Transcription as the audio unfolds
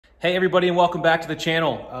Hey everybody, and welcome back to the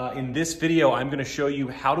channel. In this video, I'm gonna show you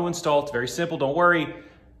how to install, it's very simple, don't worry,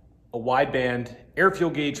 a wideband air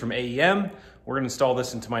fuel gauge from AEM. We're gonna install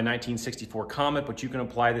this into my 1964 Comet, but you can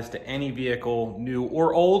apply this to any vehicle, new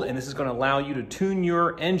or old, and this is gonna allow you to tune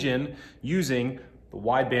your engine using the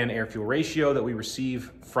wideband air fuel ratio that we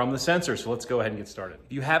receive from the sensor. So let's go ahead and get started.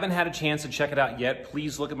 If you haven't had a chance to check it out yet,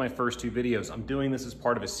 please look at my first two videos. I'm doing this as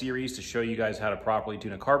part of a series to show you guys how to properly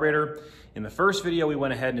tune a carburetor. In the first video, we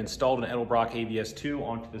went ahead and installed an Edelbrock ABS2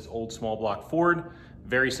 onto this old small block Ford.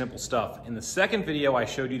 Very simple stuff. In the second video, I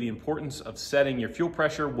showed you the importance of setting your fuel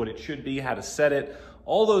pressure, what it should be, how to set it,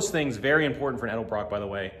 all those things, very important for an Edelbrock, by the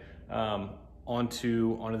way,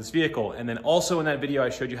 onto this vehicle. And then also in that video, I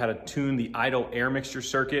showed you how to tune the idle air mixture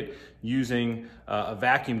circuit using a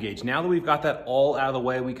vacuum gauge. Now that we've got that all out of the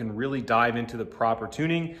way, we can really dive into the proper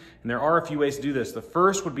tuning. And there are a few ways to do this. The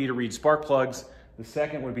first would be to read spark plugs. The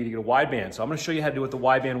second would be to get a wideband. So I'm gonna show you how to do it the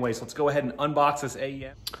wideband way. So let's go ahead and unbox this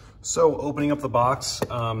AEM. So opening up the box,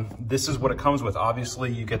 this is what it comes with.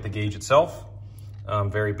 Obviously you get the gauge itself.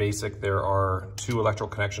 Very basic. There are two electrical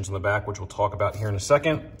connections in the back, which we'll talk about here in a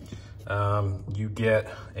second. You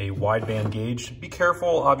get a wideband gauge. Be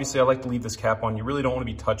careful, obviously I like to leave this cap on. You really don't want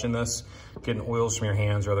to be touching this, getting oils from your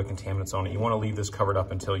hands or other contaminants on it. You want to leave this covered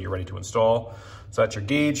up until you're ready to install. So that's your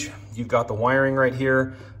gauge. You've got the wiring right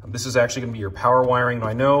here. This is actually going to be your power wiring. Now,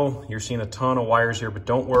 I know you're seeing a ton of wires here, but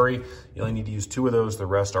don't worry, you only need to use two of those. The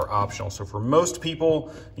rest are optional. So for most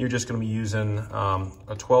people, you're just going to be using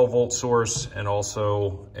a 12 volt source and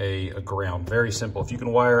also a ground. Very simple. If you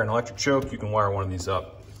can wire an electric choke, you can wire one of these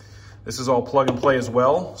up. This is all plug and play as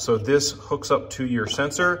well. So this hooks up to your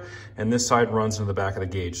sensor and this side runs into the back of the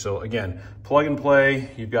gauge. So again, plug and play,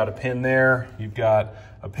 you've got a pin there, you've got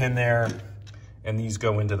a pin there, and these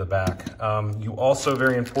go into the back. You also,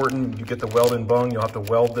 very important, you get the weld and bung, you'll have to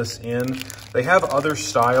weld this in. They have other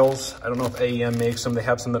styles. I don't know if AEM makes them. They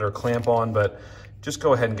have some that are clamp on, but just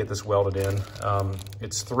go ahead and get this welded in.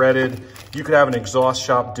 It's threaded. You could have an exhaust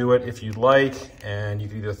shop do it if you'd like, and you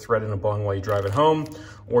can either thread in a bung while you drive it home,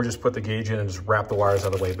 or just put the gauge in and just wrap the wires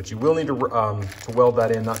out of the way. But you will need to weld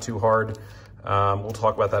that in, not too hard. We'll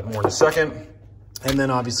talk about that more in a second. And then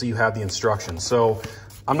obviously you have the instructions. So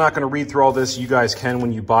I'm not gonna read through all this. You guys can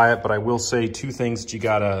when you buy it, but I will say two things that you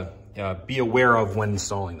gotta be aware of when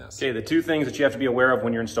installing this. Okay, the two things that you have to be aware of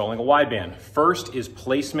when you're installing a wideband. First is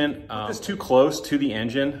placement. If it's too close to the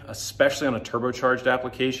engine, especially on a turbocharged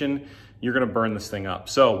application, you're gonna burn this thing up.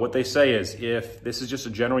 So what they say is, if this is just a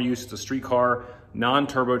general use, it's a street car,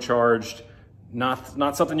 non-turbocharged,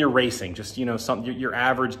 not something you're racing, just something your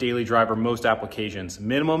average daily driver, most applications,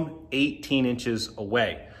 minimum 18 inches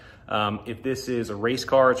away. If this is a race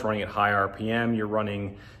car, it's running at high RPM, you're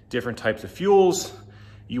running different types of fuels,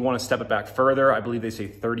 you want to step it back further. I believe they say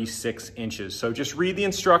 36 inches. So just read the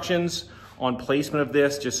instructions on placement of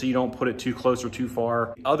this, just so you don't put it too close or too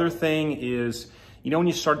far. The other thing is, when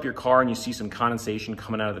you start up your car and you see some condensation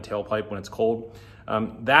coming out of the tailpipe when it's cold,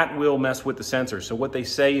 that will mess with the sensor. So what they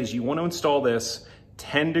say is you want to install this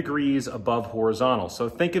 10 degrees above horizontal. So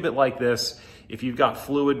think of it like this. If you've got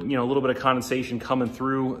fluid, a little bit of condensation coming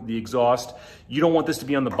through the exhaust, you don't want this to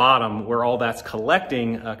be on the bottom where all that's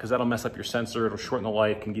collecting, because that'll mess up your sensor, it'll shorten the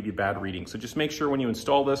life, can give you bad readings. So just make sure when you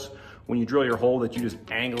install this, when you drill your hole, that you just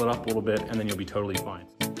angle it up a little bit and then you'll be totally fine.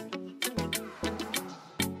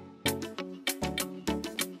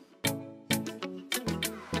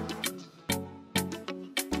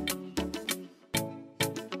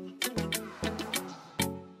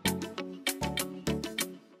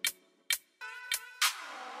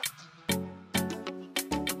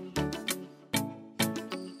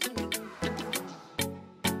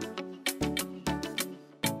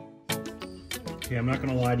 Okay, I'm not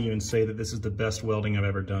gonna lie to you and say that this is the best welding I've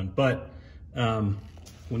ever done, but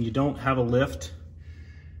when you don't have a lift,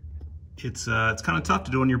 it's kind of tough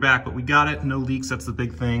to do on your back, but we got it, no leaks, that's the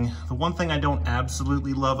big thing. The one thing I don't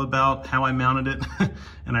absolutely love about how I mounted it,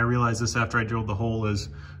 and I realized this after I drilled the hole, is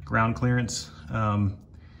ground clearance.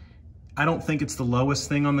 I don't think it's the lowest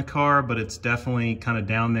thing on the car, but it's definitely kind of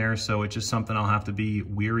down there, so it's just something I'll have to be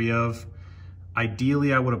weary of.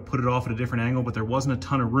 Ideally, I would have put it off at a different angle, but there wasn't a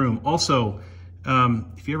ton of room. Also,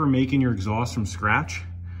 if you're ever making your exhaust from scratch,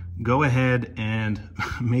 go ahead and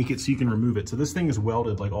make it so you can remove it. So this thing is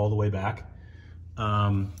welded like all the way back,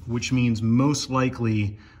 which means most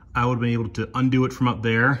likely I would have been able to undo it from up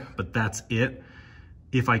there, but that's it.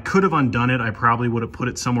 If I could have undone it, I probably would have put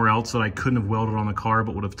it somewhere else that I couldn't have welded on the car,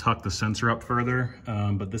 but would have tucked the sensor up further.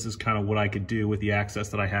 But this is kind of what I could do with the access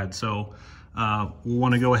that I had. So we'll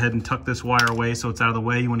want to go ahead and tuck this wire away so it's out of the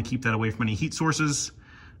way. You want to keep that away from any heat sources.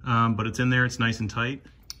 But it's in there, it's nice and tight.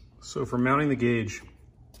 So for mounting the gauge,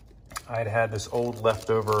 I'd had this old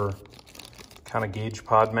leftover kind of gauge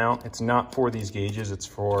pod mount. It's not for these gauges, it's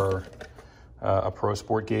for a Pro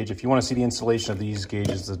Sport gauge. If you want to see the installation of these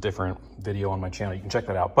gauges, it's a different video on my channel. You can check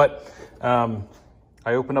that out. But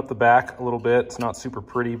I opened up the back a little bit. It's not super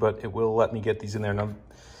pretty, but it will let me get these in there. Now,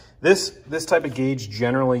 this type of gauge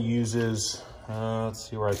generally uses, let's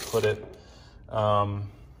see where I put it.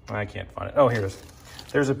 I can't find it. Oh, here it is.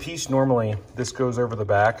 There's a piece normally, this goes over the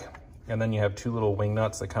back, and then you have two little wing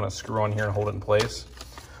nuts that kind of screw on here and hold it in place.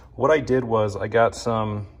 What I did was I got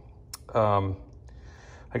some foam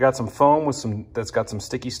with that's got some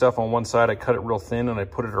sticky stuff on one side. I cut it real thin and I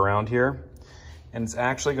put it around here. And it's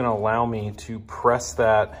actually gonna allow me to press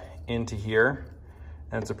that into here.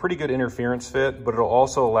 And it's a pretty good interference fit, but it'll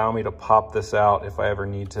also allow me to pop this out if I ever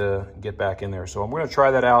need to get back in there. So I'm gonna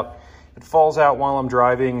try that out. If it falls out while I'm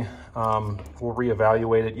driving, we'll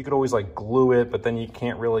reevaluate it. You could always like glue it, but then you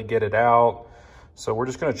can't really get it out. So we're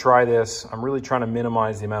just gonna try this. I'm really trying to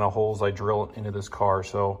minimize the amount of holes I drill into this car.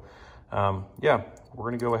 So yeah, we're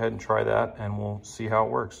gonna go ahead and try that and we'll see how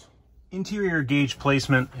it works. Interior gauge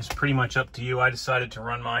placement is pretty much up to you. I decided to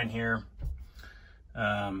run mine here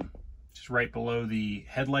just right below the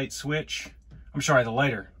headlight switch. I'm sorry, the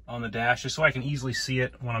lighter on the dash, just so I can easily see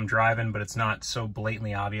it when I'm driving, but it's not so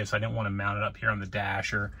blatantly obvious. I didn't want to mount it up here on the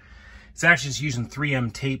dash, or it's actually just using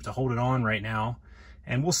 3M tape to hold it on right now.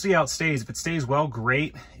 And we'll see how it stays. If it stays well,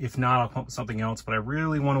 great. If not, I'll come up with something else, but I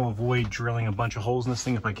really want to avoid drilling a bunch of holes in this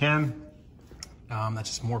thing if I can. That's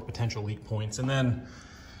just more potential leak points. And then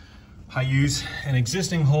I use an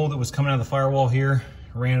existing hole that was coming out of the firewall here,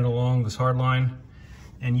 ran it along this hard line,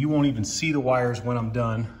 and you won't even see the wires when I'm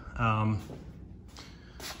done.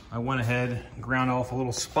 I went ahead and ground off a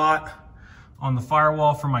little spot on the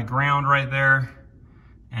firewall for my ground right there,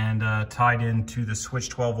 and tied into the switch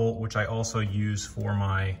 12 volt, which I also use for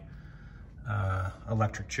my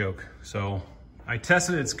electric choke. So I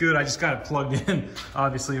tested it, it's good. I just got it plugged in,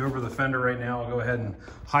 obviously, over the fender right now. I'll go ahead and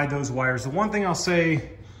hide those wires. The one thing I'll say,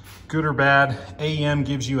 good or bad, AEM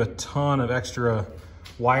gives you a ton of extra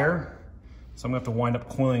wire. So I'm gonna have to wind up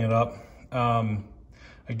coiling it up.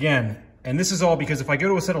 Again, and this is all because if I go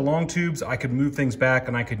to a set of long tubes, I could move things back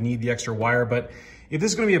and I could need the extra wire. But if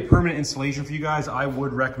this is gonna be a permanent installation for you guys, I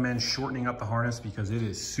would recommend shortening up the harness because it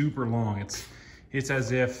is super long. It's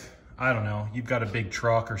as if, I don't know, you've got a big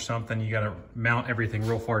truck or something, you gotta mount everything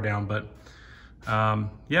real far down. But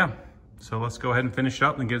yeah, so let's go ahead and finish it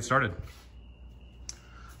up and get it started.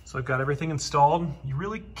 So I've got everything installed. You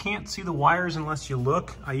really can't see the wires unless you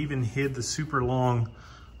look. I even hid the super long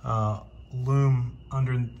loom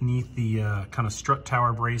underneath the kind of strut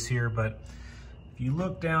tower brace here, but if you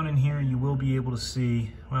look down in here, you will be able to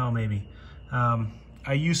see, well, maybe.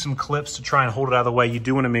 I use some clips to try and hold it out of the way. You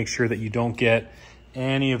do want to make sure that you don't get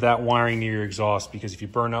any of that wiring near your exhaust, because if you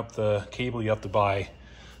burn up the cable, you have to buy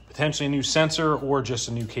potentially a new sensor or just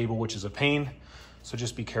a new cable, which is a pain. So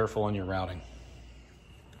just be careful on your routing.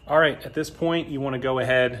 All right, at this point, you want to go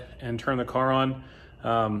ahead and turn the car on.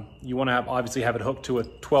 You want to obviously have it hooked to a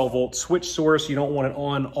 12 volt switch source. You don't want it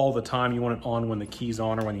on all the time. You want it on when the key's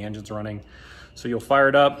on or when the engine's running. So you'll fire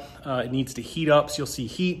it up. It needs to heat up, so you'll see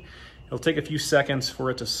heat. It'll take a few seconds for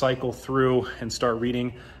it to cycle through and start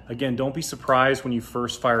reading. Again, don't be surprised when you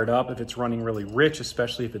first fire it up if it's running really rich,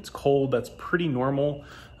 especially if it's cold. That's pretty normal.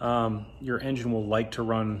 Your engine will like to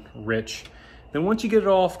run rich. Then once you get it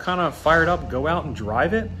all kind of fired up, go out and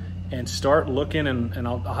drive it and start looking, and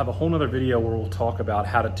I'll have a whole nother video where we'll talk about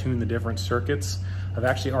how to tune the different circuits. I've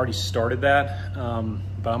actually already started that,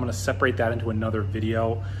 but I'm gonna separate that into another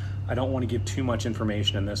video. I don't want to give too much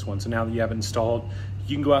information in this one. So now that you have it installed,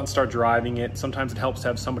 you can go out and start driving it. Sometimes it helps to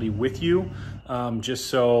have somebody with you, just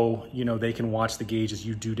so you know they can watch the gauge as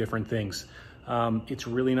you do different things. It's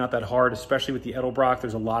really not that hard, especially with the Edelbrock.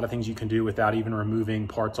 There's a lot of things you can do without even removing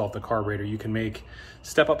parts off the carburetor. You can make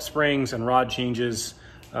step-up springs and rod changes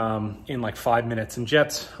in like 5 minutes, and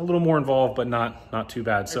Jet's a little more involved, but not too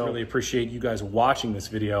bad. So I really appreciate you guys watching this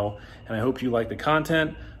video, and I hope you like the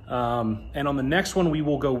content. And on the next one, we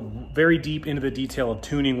will go very deep into the detail of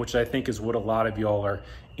tuning, which I think is what a lot of y'all are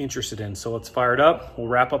interested in. So let's fire it up. We'll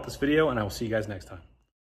wrap up this video, and I will see you guys next time.